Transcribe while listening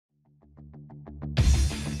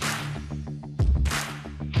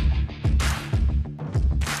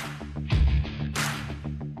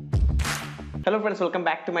Hello friends, welcome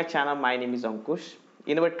back to my channel. My name is Ankush.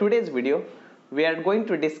 In our today's video, we are going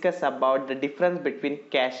to discuss about the difference between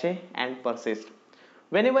cache and persist.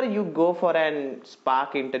 Whenever you go for an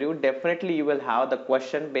Spark interview, definitely you will have the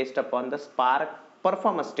question based upon the Spark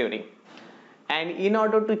performance tuning. And in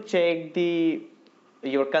order to check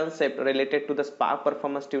your concept related to the Spark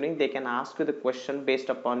performance tuning, they can ask you the question based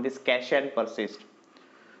upon this cache and persist.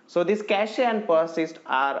 So this cache and persist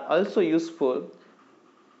are also useful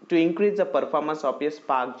to increase the performance of your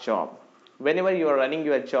Spark job. Whenever you are running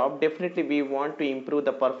your job, definitely we want to improve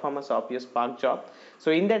the performance of your Spark job.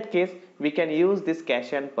 So in that case, we can use this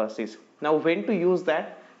cache and persist. Now when to use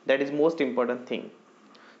that is most important thing.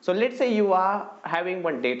 So let's say you are having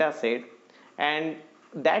one data set, and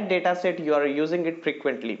that data set you are using it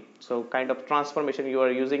frequently. So kind of transformation, you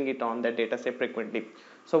are using it on that data set frequently.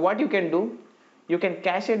 So what you can do, you can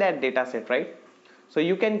cache that data set, right? So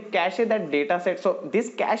you can cache that data set. So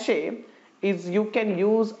this cache is you can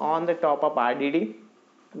use on the top of RDD,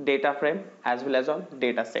 data frame, as well as on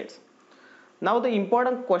data sets. Now the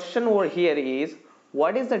important question over here is,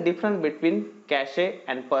 what is the difference between cache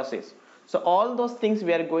and persist? So all those things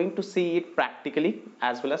we are going to see it practically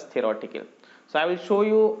as well as theoretical. So I will show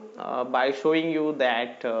you by showing you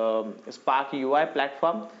that Spark UI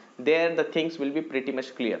platform. There the things will be pretty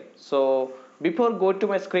much clear. So before go to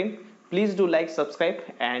my screen, please do like, subscribe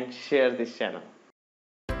and share this channel.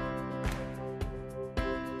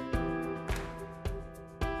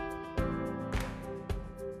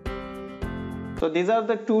 So these are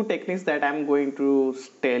the two techniques that I'm going to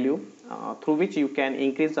tell you through which you can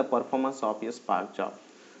increase the performance of your Spark job.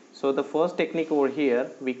 So the first technique over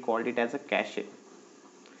here, we called it as a cache,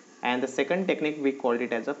 and the second technique we called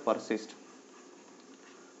it as a persist.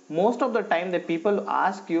 Most of the time the people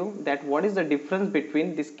ask you that what is the difference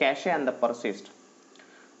between this cache and the persist.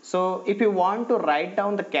 So if you want to write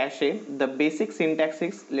down the cache, the basic syntax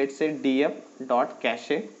is, let's say,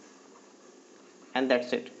 df.cache, and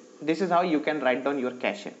that's it. This is how you can write down your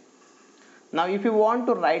cache. Now if you want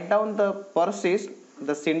to write down the persist,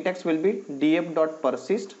 the syntax will be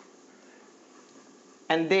df.persist,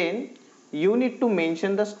 and then you need to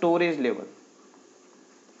mention the storage level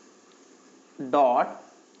dot,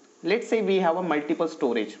 let's say we have a multiple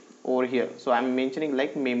storage over here, so I'm mentioning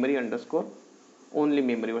like memory underscore only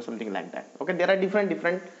memory or something like that. Okay, there are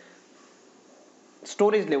different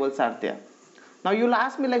storage levels are there. Now you'll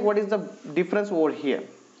ask me like, what is the difference over here?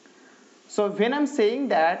 So when I'm saying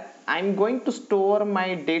that I'm going to store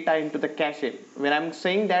my data into the cache, when I'm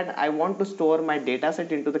saying that I want to store my data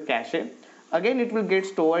set into the cache, again it will get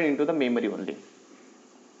stored into the memory only.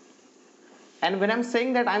 And when I'm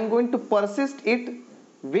saying that I'm going to persist it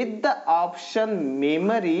with the option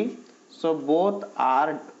memory, so both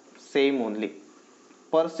are same only.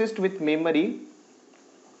 Persist with memory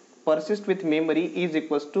is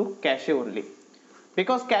equals to cache only,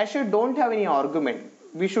 because cache don't have any argument.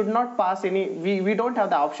 We should not pass any, we don't have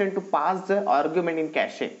the option to pass the argument in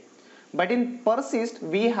cache, but in persist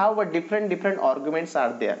we have a different arguments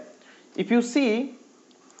are there. If you see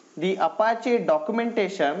the Apache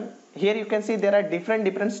documentation, here you can see there are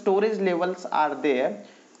different storage levels are there,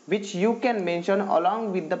 which you can mention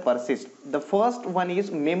along with the persist. The first one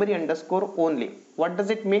is memory underscore only. What does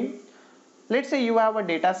it mean? Let's say you have a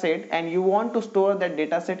data set and you want to store that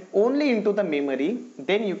data set only into the memory,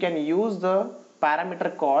 then you can use the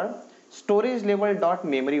parameter called storage level dot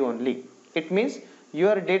memory only. It means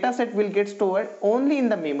your data set will get stored only in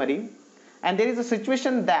the memory, and there is a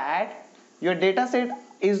situation that your data set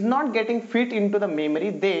is not getting fit into the memory,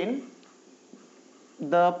 then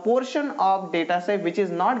the portion of data set which is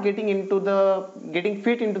not getting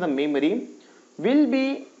fit into the memory will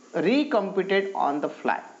be recomputed on the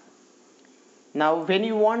fly. Now when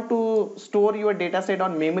you want to store your data set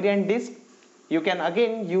on memory and disk, you can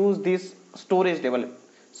again use this storage level.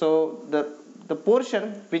 So the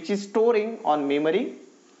portion which is storing on memory,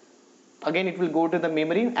 again it will go to the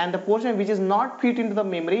memory, and the portion which is not fit into the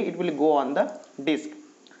memory, it will go on the disk.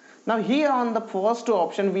 Now here on the first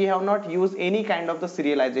option we have not used any kind of the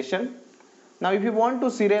serialization. Now if you want to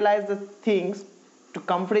serialize the things to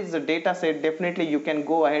complete the data set, definitely you can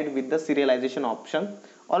go ahead with the serialization option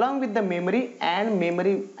along with the memory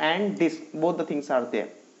and disk, both the things are there.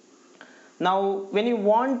 Now when you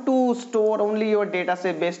want to store only your data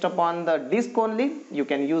set based upon the disk only, you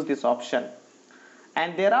can use this option.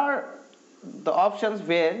 And there are the options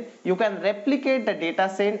where you can replicate the data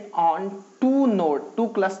set on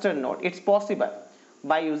two cluster node. It's possible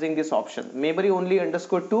by using this option, memory only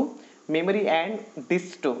underscore 2, memory and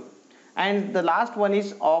disk 2. And the last one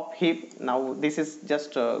is of heap. Now this is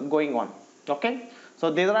just going on. Okay, So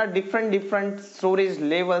there are different storage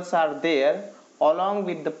levels are there along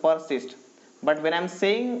with the persist, but when I'm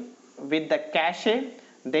saying with the cache,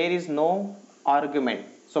 there is no argument.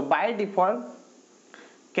 So by default,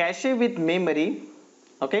 cache with memory,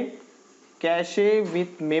 okay, cache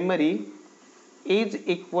with memory is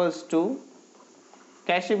equals to,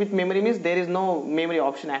 cache with memory means there is no memory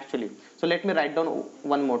option actually. So let me write down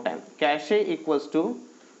one more time. Cache equals to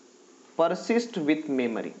persist with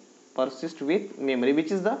memory, persist with memory,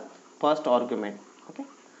 which is the first argument. Okay,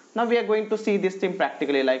 now we are going to see this thing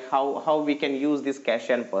practically, like how we can use this cache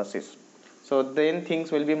and persist. So then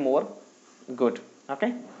things will be more good.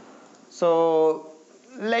 Okay, so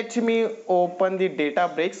let me open the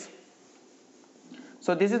Databricks.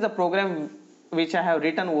 So this is the program which I have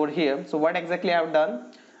written over here. So what exactly I have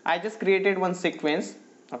done, I just created one sequence.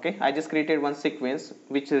 Okay, I just created one sequence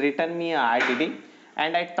which return me a RDD,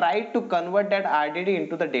 and I tried to convert that RDD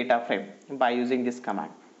into the data frame by using this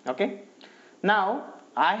command. Okay, now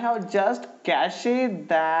I have just cached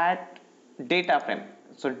that data frame.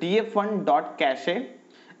 So df1 dot cache,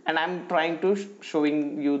 and I'm trying to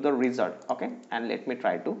showing you the result. Okay, and let me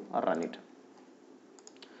try to run it.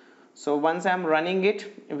 So once I'm running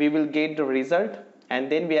it, we will get the result, and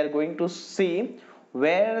then we are going to see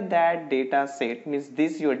where that data set, means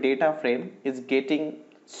this your data frame, is getting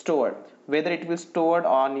stored, whether it will stored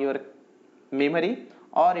on your memory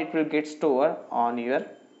or it will get stored on your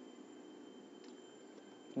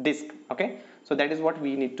disk. Okay, so that is what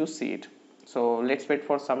we need to see it. So let's wait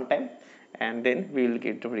for some time and then we will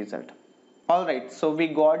get the result. Alright, so we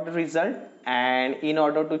got the result, and in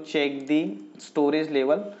order to check the storage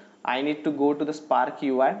level, I need to go to the Spark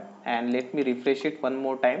UI, and let me refresh it one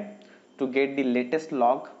more time to get the latest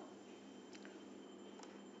log.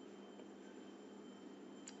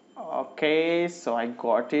 Okay, so I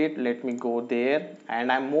got it. Let me go there,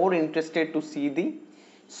 and I'm more interested to see the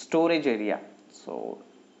storage area. So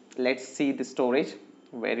let's see the storage,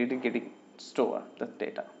 where it is getting stored the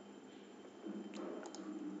data.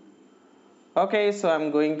 Okay, so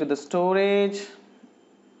I'm going to the storage,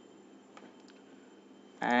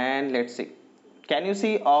 and let's see. Can you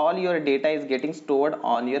see all your data is getting stored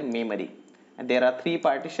on your memory? And there are 3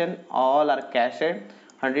 partitions, all are cached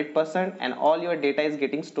 100%, and all your data is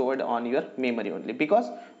getting stored on your memory only,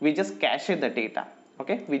 because we just cache the data.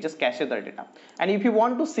 Okay, we just cache the data. And if you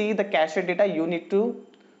want to see the cache data, you need to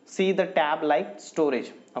see the tab like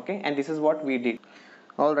storage. Okay, and this is what we did.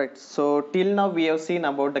 Alright, so till now we have seen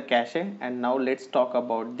about the cache, and now let's talk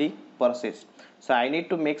about the persist. So I need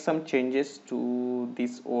to make some changes to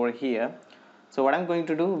this over here. So what I'm going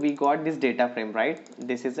to do, we got this data frame, right?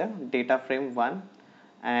 This is a data frame 1,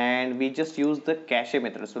 and we just use the cache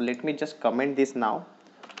method. So let me just comment this now,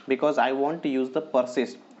 because I want to use the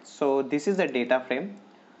persist. So this is the data frame,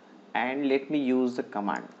 and let me use the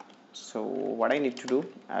command. So what I need to do,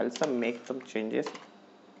 I'll also make some changes.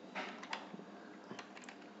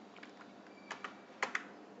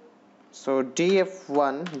 So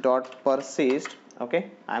df1 dot persist.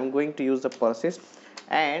 Okay, I'm going to use the persist,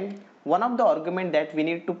 and one of the argument that we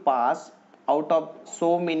need to pass out of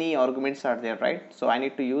so many arguments are there, right? So I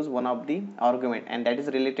need to use one of the argument, and that is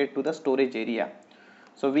related to the storage area.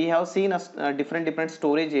 So we have seen a different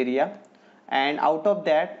storage area, and out of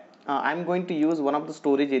that I'm going to use one of the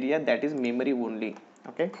storage area, that is memory only.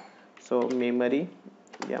 Okay, so memory,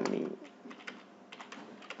 yummy.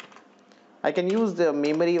 I can use the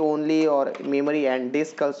memory only or memory and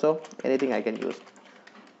disk also, anything I can use.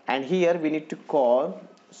 And here we need to call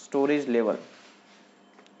storage level,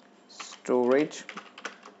 storage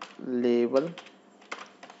level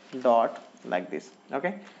dot, like this.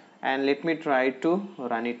 Okay, and let me try to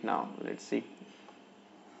run it now. Let's see.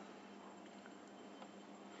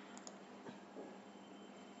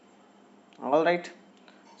 All right,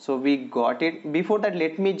 so we got it. Before that,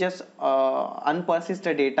 let me just unpersist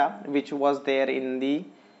the data which was there in the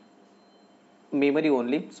memory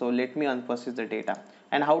only. So let me unpersist the data.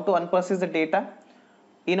 And how to unpersist the data?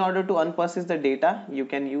 In order to unpersist the data, you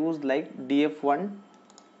can use like df1.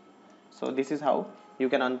 So this is how you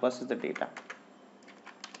can unpersist the data.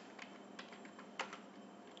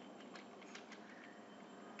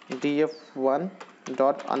 df1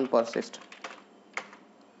 dot unpersist.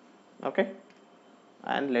 Okay,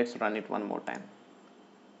 and let's run it one more time.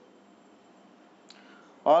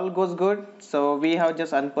 All goes good. So we have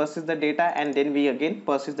just unpersist the data, and then we again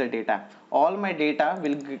persist the data. All my data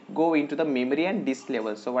will go into the memory and disk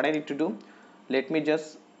level. So what I need to do, let me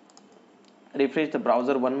just refresh the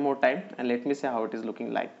browser one more time, and let me see how it is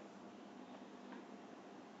looking like.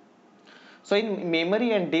 So in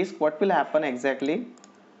memory and disk, what will happen exactly?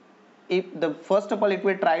 if the first of all it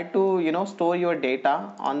will try to store your data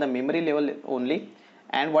on the memory level only,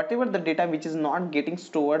 and whatever the data which is not getting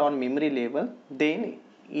stored on memory level, then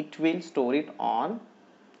it will store it on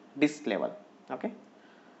disk level. Okay,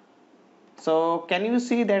 so can you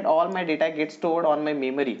see that all my data gets stored on my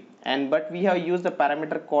memory, and but we have used the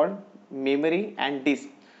parameter called memory and disk.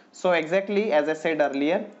 So exactly as I said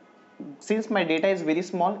earlier, since my data is very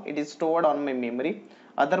small, it is stored on my memory.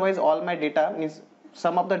 Otherwise all my data means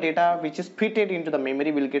some of the data which is fitted into the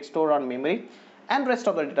memory will get stored on memory, and rest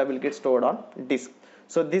of the data will get stored on disk.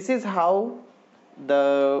 So this is how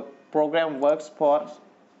the program works for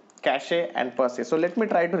cache and persist. So let me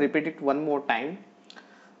try to repeat it one more time.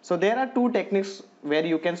 So there are two techniques where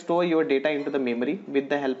you can store your data into the memory with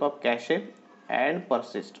the help of cache and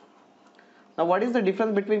persist. Now what is the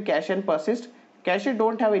difference between cache and persist? Cache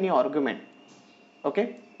don't have any argument.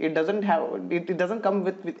 Okay, it doesn't come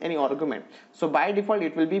with any argument, so by default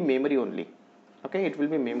it will be memory only. Okay, it will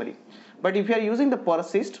be memory. But if you are using the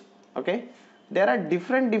persist, okay, there are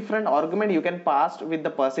different argument you can pass with the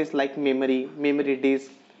persist, like memory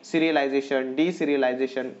disk, serialization,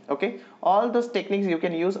 deserialization. Okay, all those techniques you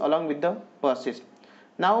can use along with the persist.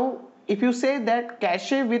 Now if you say that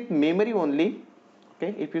cache with memory only,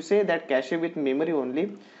 okay, if you say that cache with memory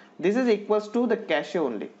only, this is equals to the cache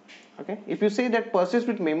only. Okay, if you say that persist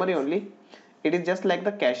with memory only, it is just like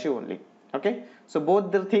the cache only. Okay, so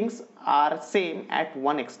both the things are same at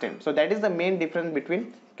one extent. So that is the main difference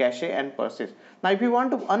between cache and persist. Now if you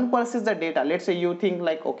want to unpersist the data, let's say you think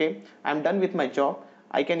like, okay, I'm done with my job,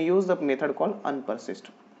 I can use the method called unpersist.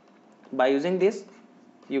 By using this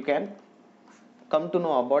you can come to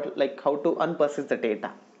know about like how to unpersist the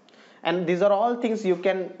data, and these are all things you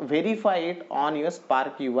can verify it on your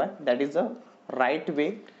Spark UI. That is the right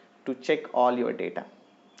way to check all your data.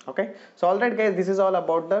 Okay, so alright guys, this is all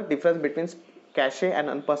about the difference between cache and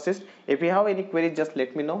unpersist. If you have any queries, just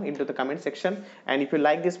let me know into the comment section, and if you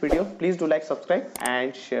like this video, please do like, subscribe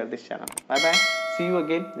and share this channel. Bye bye, see you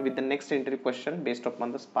again with the next interview question based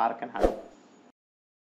upon the Spark and Hadoop.